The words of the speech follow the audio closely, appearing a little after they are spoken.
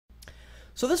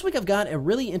So this week I've got a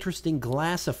really interesting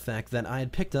glass effect that I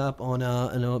had picked up on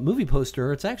a movie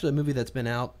poster. It's actually a movie that's been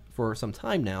out for some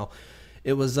time now.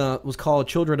 It was called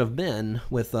Children of Men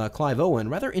with Clive Owen.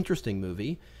 Rather interesting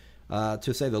movie,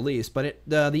 to say the least. But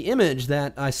the image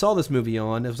that I saw this movie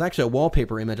on, it was actually a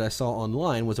wallpaper image I saw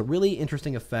online, was a really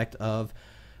interesting effect of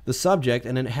the subject,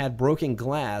 and it had broken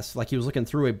glass, like he was looking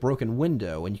through a broken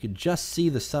window, and you could just see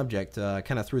the subject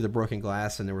kind of through the broken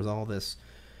glass, and there was all this,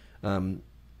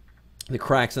 the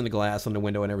cracks in the glass on the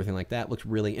window and everything like that. Looked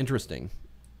really interesting.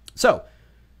 So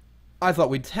I thought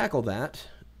we'd tackle that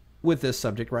with this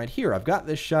subject right here. I've got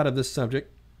this shot of this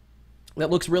subject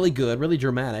that looks really good, really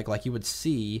dramatic, like you would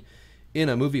see in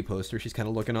a movie poster. She's kind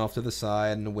of looking off to the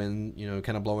side, and the wind,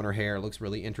 kind of blowing her hair. It looks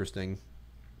really interesting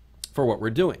for what we're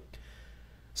doing.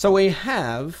 So we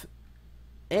have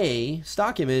a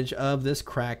stock image of this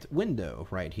cracked window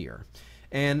right here,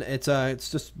 and it's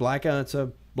just black. It's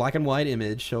a black and white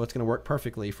image, so it's going to work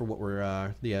perfectly for what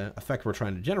we're the effect we're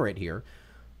trying to generate here.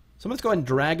 So I'm going to go ahead and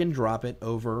drag and drop it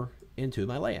over into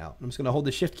my layout. I'm just going to hold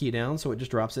the Shift key down so it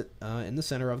just drops it in the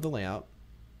center of the layout,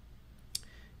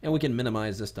 and we can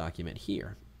minimize this document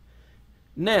here.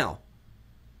 Now,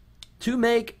 to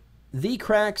make the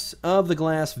cracks of the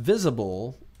glass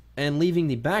visible and leaving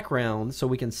the background so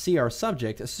we can see our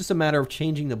subject, it's just a matter of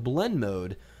changing the blend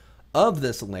mode of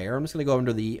this layer. I'm just going to go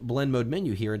under the blend mode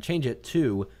menu here and change it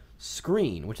to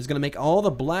screen, which is going to make all the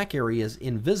black areas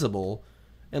invisible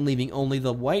and leaving only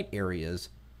the white areas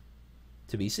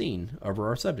to be seen over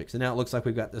our subject. So now it looks like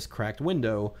we've got this cracked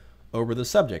window over the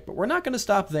subject, but we're not going to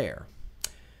stop there.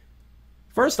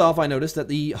 First off, I noticed that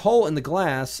the hole in the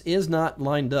glass is not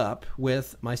lined up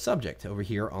with my subject over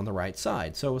here on the right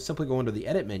side. So we'll simply go under the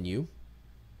Edit menu,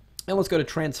 and let's go to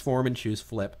Transform and choose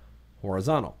Flip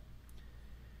Horizontal.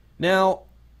 Now,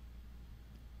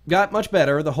 got much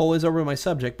better. The hole is over my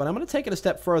subject, but I'm going to take it a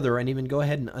step further and even go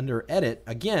ahead and under Edit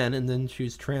again, and then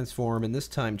choose Transform, and this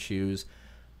time choose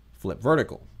Flip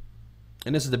Vertical.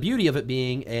 And this is the beauty of it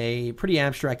being a pretty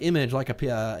abstract image, like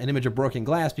an image of broken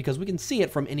glass, because we can see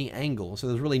it from any angle. So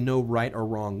there's really no right or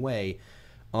wrong way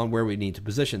on where we need to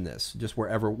position this, just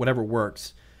whatever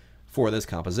works for this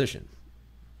composition.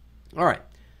 All right,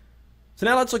 so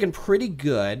now that's looking pretty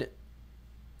good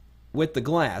with the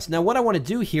glass. Now what I want to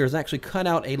do here is actually cut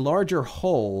out a larger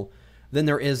hole than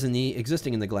there is in the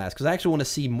existing in the glass, because I actually want to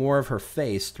see more of her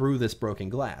face through this broken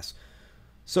glass.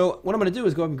 So what I'm going to do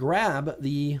is go and grab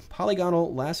the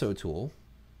polygonal lasso tool,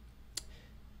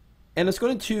 and it's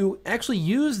going to actually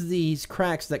use these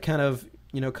cracks that kind of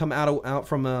come out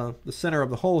from the center of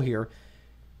the hole here,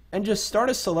 and just start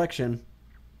a selection.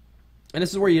 And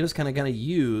this is where you just kind of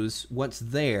use what's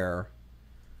there.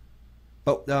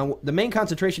 But the main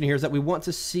concentration here is that we want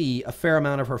to see a fair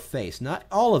amount of her face, not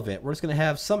all of it. We're just going to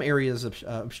have some areas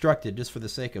obstructed just for the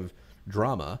sake of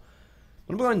drama.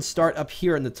 I'm going to go ahead and start up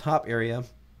here in the top area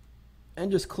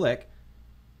and just click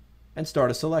and start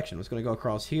a selection. I'm just going to go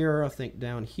across here, I think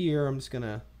down here. I'm just going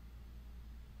to,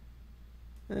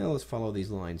 let's follow these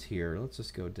lines here. Let's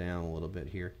just go down a little bit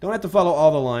here. Don't have to follow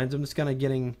all the lines. I'm just kind of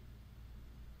getting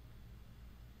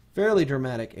fairly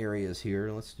dramatic areas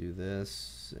here. Let's do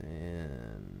this,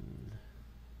 and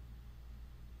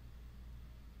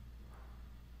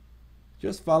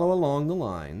just follow along the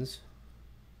lines.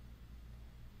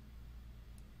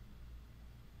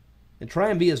 And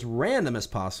try and be as random as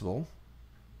possible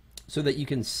so that you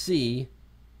can see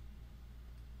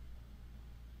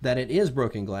that it is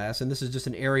broken glass, and this is just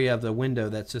an area of the window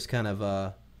that's just kind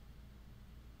of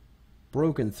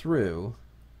broken through.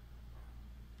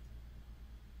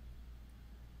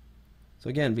 So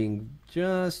again, being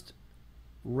just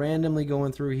randomly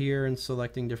going through here and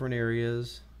selecting different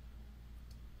areas.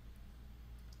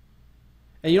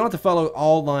 And you don't have to follow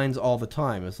all lines all the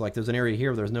time. It's like there's an area here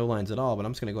where there's no lines at all, but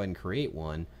I'm just going to go ahead and create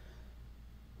one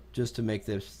just to make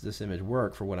this image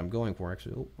work for what I'm going for.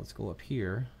 Actually, let's go up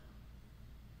here.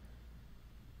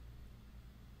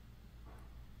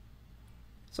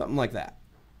 Something like that.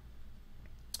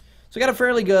 So I got a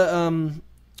fairly good,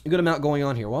 good amount going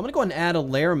on here. Well, I'm going to go ahead and add a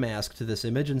layer mask to this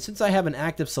image, and since I have an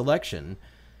active selection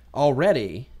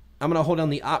already, I'm going to hold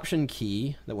down the Option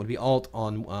key, that would be Alt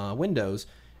on Windows.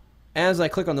 As I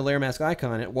click on the layer mask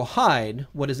icon, it will hide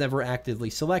what is ever actively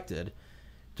selected,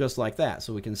 just like that.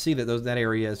 So we can see that that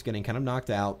area is getting kind of knocked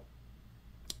out,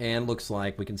 and looks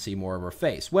like we can see more of her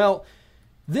face. Well,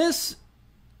 this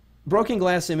broken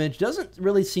glass image doesn't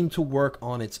really seem to work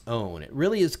on its own. It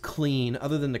really is clean,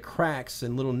 other than the cracks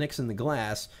and little nicks in the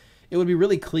glass. It would be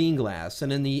really clean glass,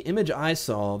 and in the image I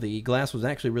saw, the glass was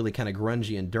actually really kind of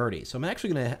grungy and dirty. So I'm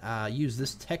actually going to use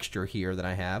this texture here that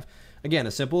I have. Again,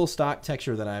 a simple stock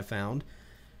texture that I found.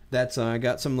 That's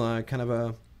got some kind of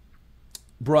a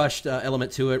brushed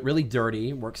element to it, really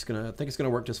dirty. I think it's gonna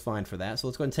work just fine for that. So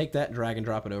let's go ahead and take that, drag and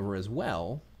drop it over as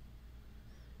well.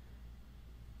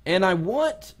 And I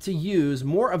want to use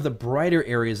more of the brighter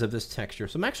areas of this texture,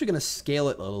 so I'm actually going to scale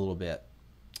it a little bit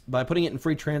by putting it in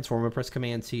free transform. I press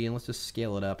Command T, and let's just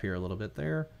scale it up here a little bit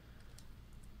there.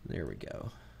 There we go.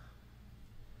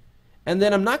 And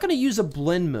then I'm not going to use a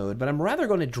blend mode, but I'm rather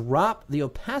going to drop the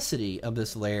opacity of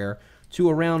this layer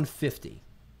to around 50.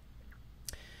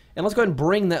 And let's go ahead and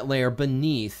bring that layer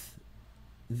beneath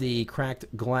the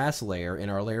cracked glass layer in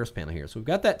our layers panel here. So we've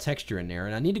got that texture in there,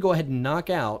 and I need to go ahead and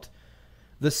knock out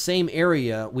the same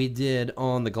area we did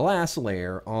on the glass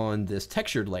layer on this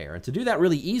textured layer. And to do that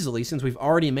really easily, since we've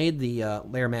already made the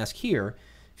layer mask here,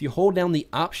 if you hold down the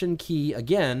Option key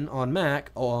again on Mac,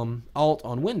 Alt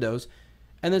on Windows,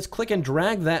 and then click and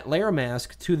drag that layer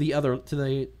mask to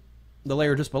the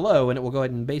layer just below, and it will go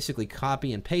ahead and basically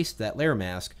copy and paste that layer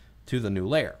mask to the new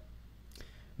layer.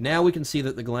 Now we can see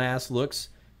that the glass looks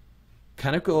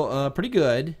kind of pretty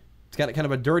good. It's got kind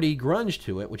of a dirty grunge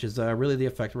to it, which is really the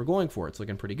effect we're going for. It's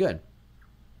looking pretty good.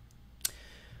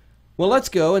 Well, let's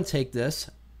go and take this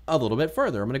a little bit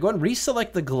further. I'm going to go ahead and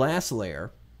reselect the glass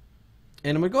layer,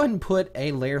 and I'm going to go ahead and put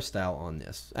a layer style on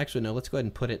this. Actually, no, let's go ahead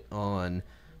and put it on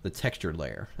the textured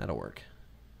layer. That'll work.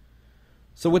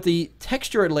 So with the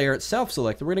textured layer itself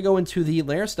selected, we're going to go into the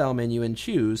layer style menu and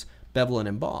choose Bevel and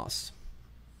Emboss.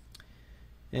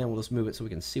 And we'll just move it so we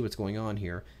can see what's going on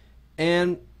here.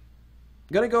 And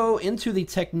I'm going to go into the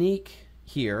technique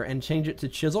here and change it to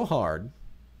chisel hard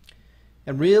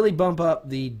and really bump up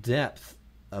the depth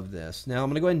of this. Now I'm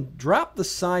going to go ahead and drop the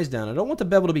size down. I don't want the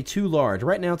bevel to be too large.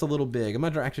 Right now it's a little big. I'm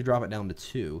going to actually drop it down to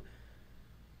 2.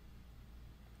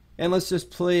 And let's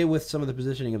just play with some of the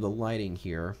positioning of the lighting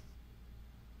here.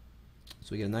 So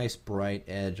we get a nice bright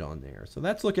edge on there. So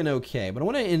that's looking okay. But I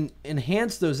want to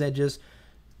enhance those edges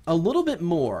a little bit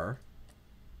more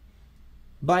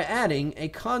by adding a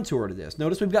contour to this.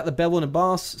 Notice we've got the Bevel and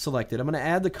Emboss selected. I'm going to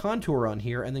add the contour on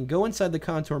here and then go inside the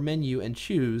contour menu and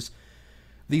choose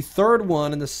the third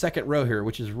one in the second row here,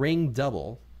 which is Ring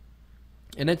Double.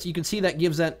 And that's, you can see that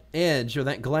gives that edge, or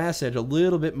that glass edge, a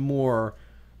little bit more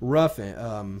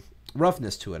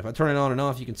roughness to it. If I turn it on and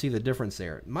off, you can see the difference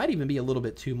there. It might even be a little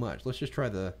bit too much. Let's just try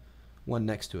the one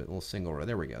next to it, a little single row.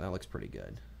 There we go. That looks pretty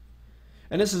good.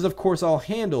 And this is, of course, all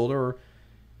handled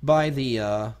by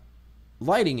the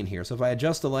lighting in here. So if I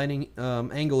adjust the lighting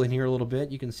angle in here a little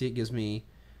bit, you can see it gives me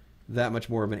that much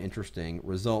more of an interesting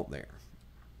result there.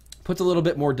 Puts a little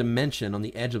bit more dimension on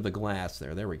the edge of the glass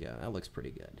there. There we go. That looks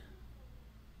pretty good.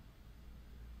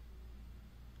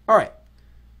 All right.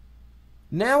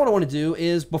 Now what I want to do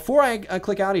is, before I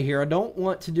click out of here, I don't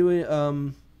want to do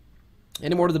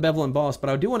any more to the Bevel and Emboss, but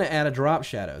I do want to add a drop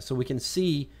shadow so we can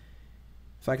see.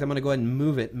 In fact, I'm going to go ahead and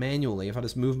move it manually. If I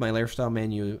just move my layer style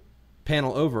menu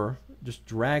panel over, just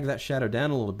drag that shadow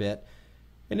down a little bit,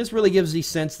 and this really gives the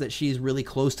sense that she's really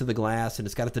close to the glass, and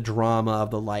it's got the drama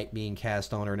of the light being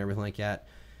cast on her and everything like that.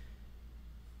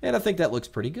 And I think that looks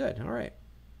pretty good. All right.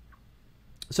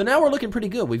 So now we're looking pretty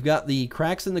good. We've got the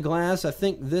cracks in the glass. I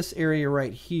think this area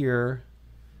right here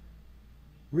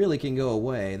really can go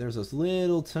away. There's this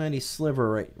little tiny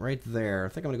sliver right there. I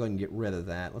think I'm going to go ahead and get rid of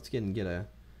that. Let's get a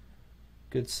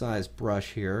good sized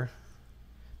brush here.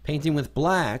 Painting with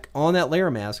black on that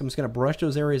layer mask. I'm just going to brush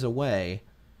those areas away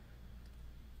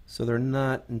so they're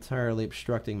not entirely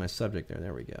obstructing my subject there.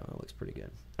 There we go. That looks pretty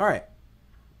good. All right.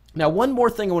 Now, one more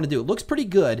thing I want to do. It looks pretty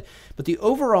good, but the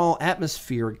overall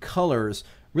atmosphere and colors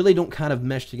really don't kind of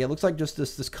mesh together. It looks like just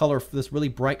this color, this really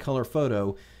bright color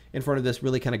photo in front of this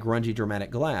really kind of grungy,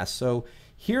 dramatic glass. So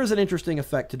here's an interesting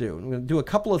effect to do. I'm going to do a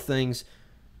couple of things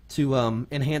to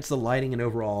enhance the lighting and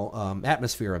overall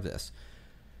atmosphere of this.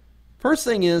 First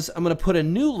thing is, I'm going to put a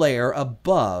new layer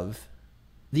above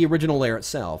the original layer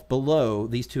itself, below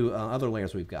these two other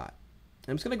layers we've got.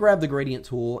 I'm just going to grab the gradient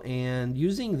tool, and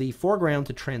using the foreground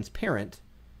to transparent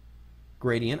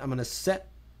gradient, I'm going to set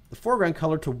the foreground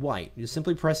color to white. You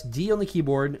simply press D on the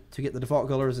keyboard to get the default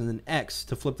colors, and then X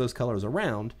to flip those colors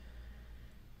around.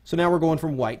 So now we're going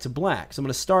from white to black. So I'm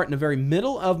going to start in the very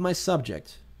middle of my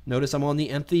subject. Notice I'm on the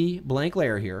empty blank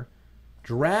layer here.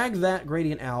 Drag that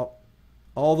gradient out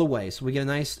all the way, so we get a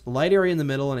nice light area in the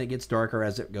middle, and it gets darker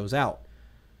as it goes out.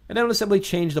 And then I'm going to simply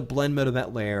change the blend mode of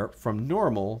that layer from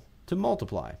normal to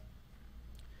multiply.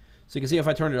 So you can see if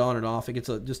I turn it on and off, it gets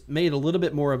just made a little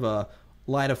bit more of a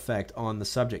light effect on the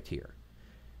subject here.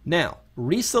 Now,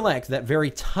 reselect that very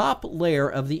top layer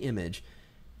of the image.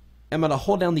 I'm going to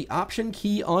hold down the Option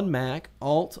key on Mac,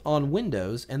 Alt on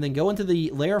Windows, and then go into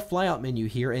the Layer Flyout menu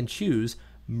here and choose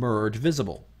Merge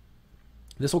Visible.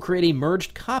 This will create a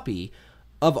merged copy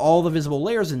of all the visible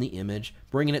layers in the image,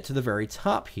 bringing it to the very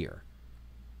top here.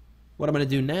 What I'm going to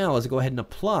do now is go ahead and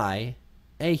apply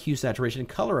a hue, saturation, and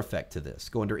color effect to this.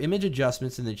 Go under Image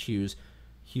Adjustments and then choose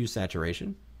Hue,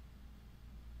 Saturation.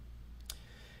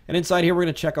 And inside here, we're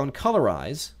going to check on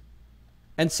Colorize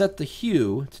and set the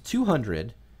hue to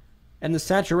 200 and the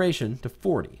saturation to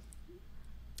 40.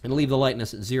 And leave the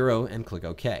lightness at 0 and click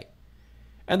OK.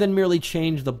 And then merely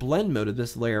change the blend mode of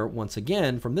this layer once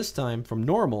again, from this time from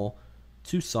normal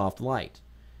to soft light.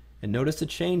 And notice the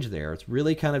change there. It's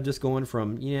really kind of just going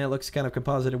from, yeah, it looks kind of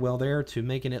composited well there, to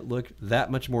making it look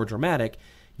that much more dramatic,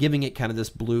 giving it kind of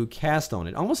this blue cast on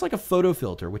it, almost like a photo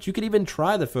filter, which you could even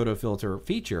try the photo filter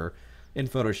feature in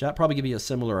Photoshop, probably give you a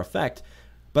similar effect.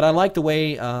 But I like the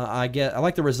way I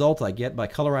like the result I get by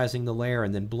colorizing the layer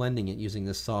and then blending it using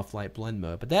this soft light blend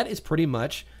mode. But that is pretty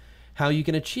much how you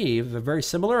can achieve a very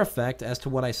similar effect as to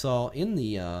what I saw in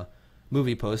the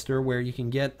movie poster, where you can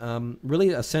get really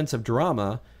a sense of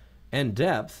drama and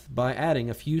depth by adding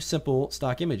a few simple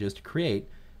stock images to create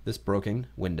this broken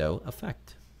window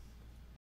effect.